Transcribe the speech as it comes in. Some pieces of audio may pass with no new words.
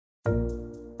Do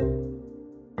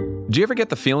you ever get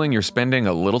the feeling you're spending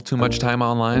a little too much time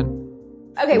online?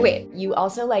 Okay, wait. You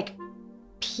also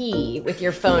pee with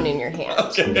your phone in your hand.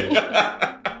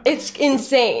 Okay. It's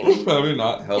insane. Probably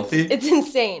not healthy. It's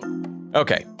insane.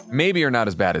 Okay, maybe you're not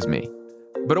as bad as me.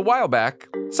 But a while back,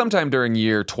 sometime during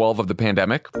year 12 of the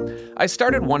pandemic, I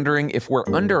started wondering if we're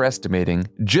underestimating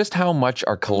just how much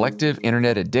our collective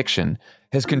internet addiction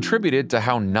has contributed to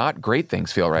how not great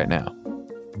things feel right now.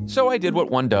 So I did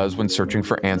what one does when searching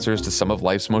for answers to some of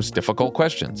life's most difficult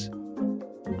questions.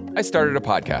 I started a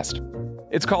podcast.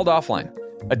 It's called Offline,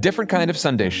 a different kind of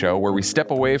Sunday show where we step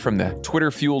away from the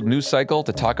Twitter-fueled news cycle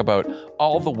to talk about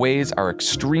all the ways our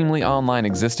extremely online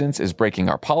existence is breaking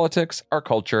our politics, our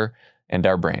culture, and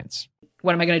our brains.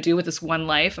 What am I going to do with this one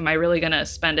life? Am I really going to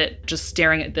spend it just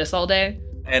staring at this all day?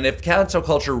 And if cancel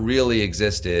culture really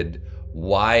existed,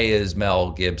 why is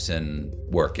Mel Gibson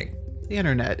working? The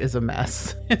internet is a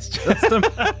mess. It's just a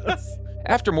mess.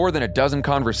 After more than a dozen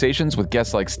conversations with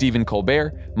guests like Stephen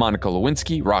Colbert, Monica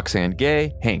Lewinsky, Roxane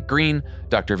Gay, Hank Green,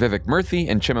 Dr. Vivek Murthy,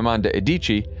 and Chimamanda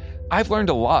Adichie, I've learned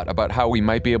a lot about how we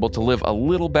might be able to live a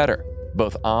little better,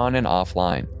 both on and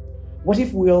offline. What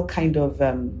if we all kind of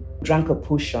drank a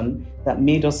potion that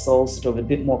made us all sort of a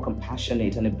bit more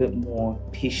compassionate and a bit more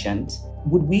patient?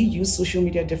 Would we use social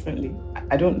media differently?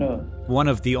 I don't know. One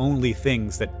of the only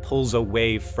things that pulls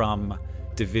away from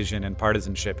division and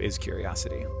partisanship is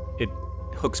curiosity. It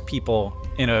hooks people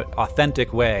in an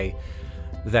authentic way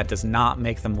that does not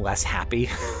make them less happy.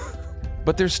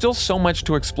 But there's still so much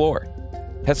to explore.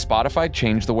 Has Spotify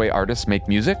changed the way artists make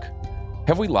music?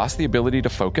 Have we lost the ability to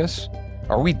focus?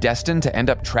 Are we destined to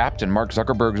end up trapped in Mark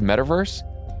Zuckerberg's metaverse?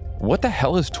 What the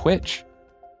hell is Twitch?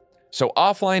 So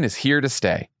Offline is here to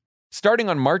stay. Starting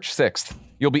on March 6th,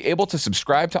 you'll be able to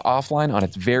subscribe to Offline on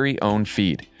its very own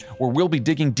feed, where we'll be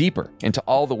digging deeper into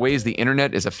all the ways the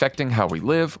internet is affecting how we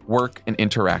live, work, and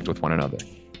interact with one another.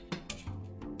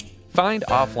 Find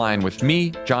Offline with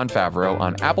me, Jon Favreau,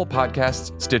 on Apple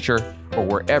Podcasts, Stitcher, or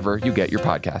wherever you get your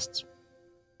podcasts.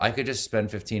 I could just spend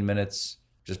 15 minutes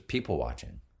just people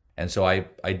watching. And so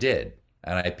I did,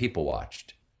 and I people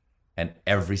watched, and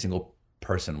every single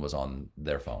person was on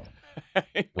their phone.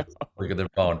 Look at their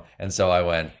phone. And so I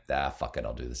went, fuck it,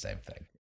 I'll do the same thing.